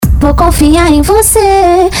Vou confiar em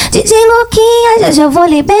você, DJ Luquinhas, já vou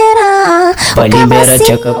liberar. Vai liberar,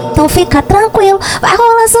 então fica tranquilo, vai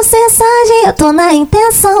rolar sucessagem, eu tô na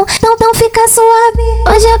intenção. Então fica suave,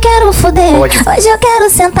 hoje eu quero foder, hoje eu quero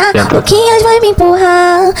sentar. Luquinhas vai me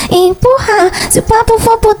empurrar. Se o papo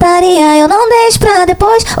for putaria, eu não deixo pra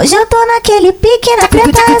depois. Hoje eu tô naquele pique, na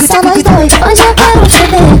treta é só nós dois. Hoje eu quero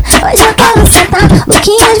foder, hoje eu quero sentar.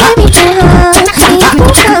 Luquinhas vai me empurrar.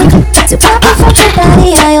 Se o papo for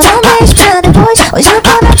putaria, eu não deixo pra depois. Hoje eu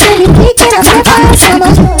tô naquele pique, na treta é só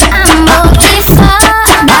nós dois. Amor que só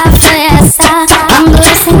dá festa, vamos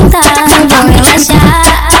sentar, vamos relaxar.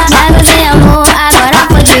 Já gozei amor, agora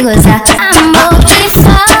pode gozar. Amor que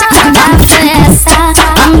só dá festa,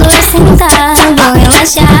 vamos sentar, vamos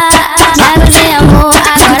relaxar. Já gozei amor,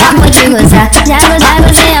 agora pode gozar. Já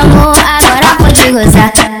gozei amor, agora pode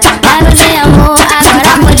gozar. Já gozei amor,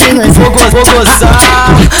 agora pode gozar. Vou gozar,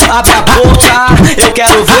 abre a boca, eu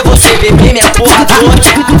quero ver você beber minha porra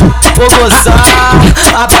toda. Vou gozar,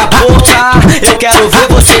 abre a boca, eu quero ver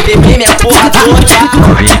você beber minha porra toda.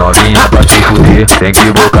 Novinha pra te fuder, tem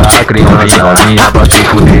que bocar a criança. Novinha pra te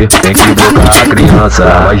fuder, tem que bocar a criança.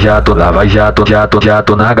 Lava jato,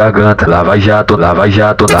 jato na garganta. Lava jato na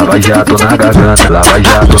garganta. Lava jato na garganta. Lava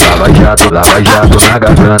jato na garganta. Lava jato na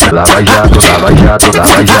garganta. Lava jato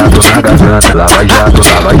na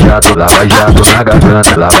garganta. Lava jato na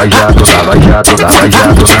garganta. Lava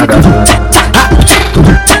jato na garganta.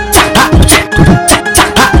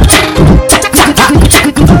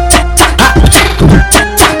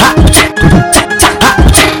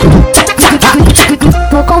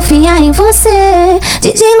 Vou confiar em você,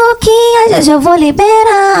 DJ Luquinhas, já vou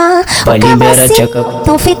liberar. Vai liberar,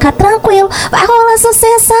 então fica tranquilo, vai rolar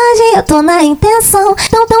sucessagem, eu tô na intenção.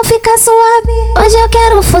 Então fica suave, hoje eu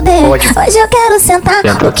quero foder, hoje eu quero sentar.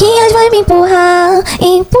 Luquinhas vai me empurrar.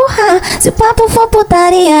 Se o papo for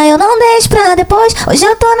putaria, eu não deixo pra depois. Hoje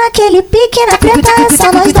eu tô naquele pique, na treta é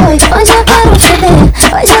só nós dois. Hoje eu quero foder,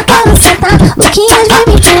 hoje eu quero sentar. Luquinhas vai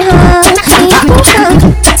me empurrar.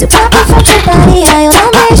 Se o papo for putaria, eu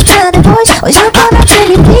não deixo pra depois. Hoje eu tô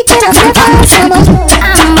naquele pique, na treta é só nós dois.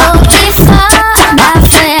 Amor que só dá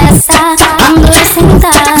festa, vamos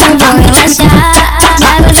sentar, vamos relaxar.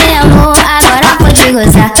 Já gozei amor, agora pode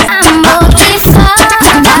gozar. Amor que só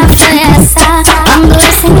dá festa, vamos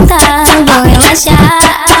sentar, vamos relaxar.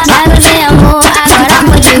 Já gozei amor, agora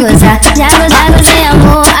pode gozar. Já gozei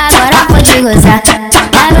amor, agora pode gozar.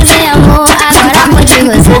 Já gozei amor, agora pode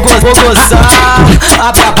gozar. Vou gozar,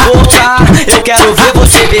 abre a boca, eu quero ver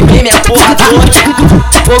você beber minha porra toda.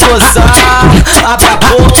 Vou gozar, abre a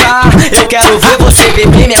boca, eu quero ver você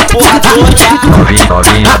beber minha porra toda.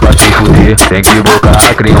 Novinha pra te fuder, tem que bocar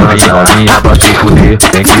a criança. Novinha pra te fuder,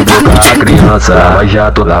 tem que bocar a criança. Lava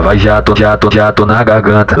jato na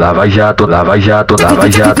garganta. Lava jato na garganta. Lava jato na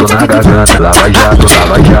garganta. Lava jato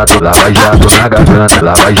na garganta. Lava jato na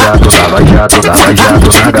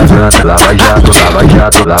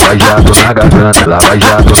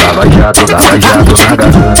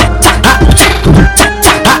garganta.